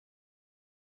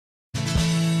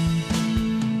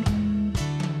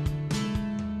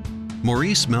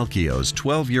Maurice Melchio's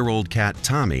 12-year-old cat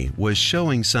Tommy was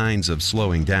showing signs of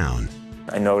slowing down.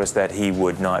 I noticed that he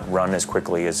would not run as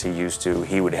quickly as he used to.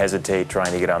 He would hesitate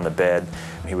trying to get on the bed.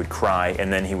 He would cry,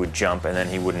 and then he would jump, and then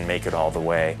he wouldn't make it all the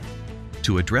way.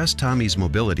 To address Tommy's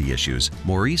mobility issues,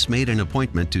 Maurice made an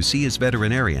appointment to see his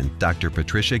veterinarian, Dr.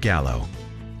 Patricia Gallo.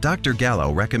 Dr.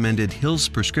 Gallo recommended Hill's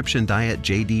Prescription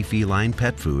JD Feline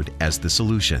pet food as the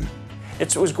solution.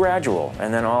 It was gradual,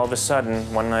 and then all of a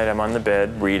sudden, one night I'm on the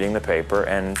bed reading the paper,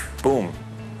 and boom,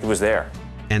 he was there.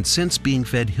 And since being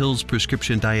fed Hill's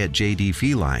Prescription JD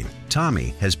Feline,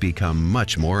 Tommy has become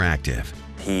much more active.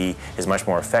 He is much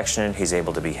more affectionate, he's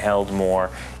able to be held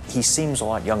more. He seems a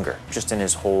lot younger, just in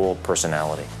his whole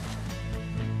personality.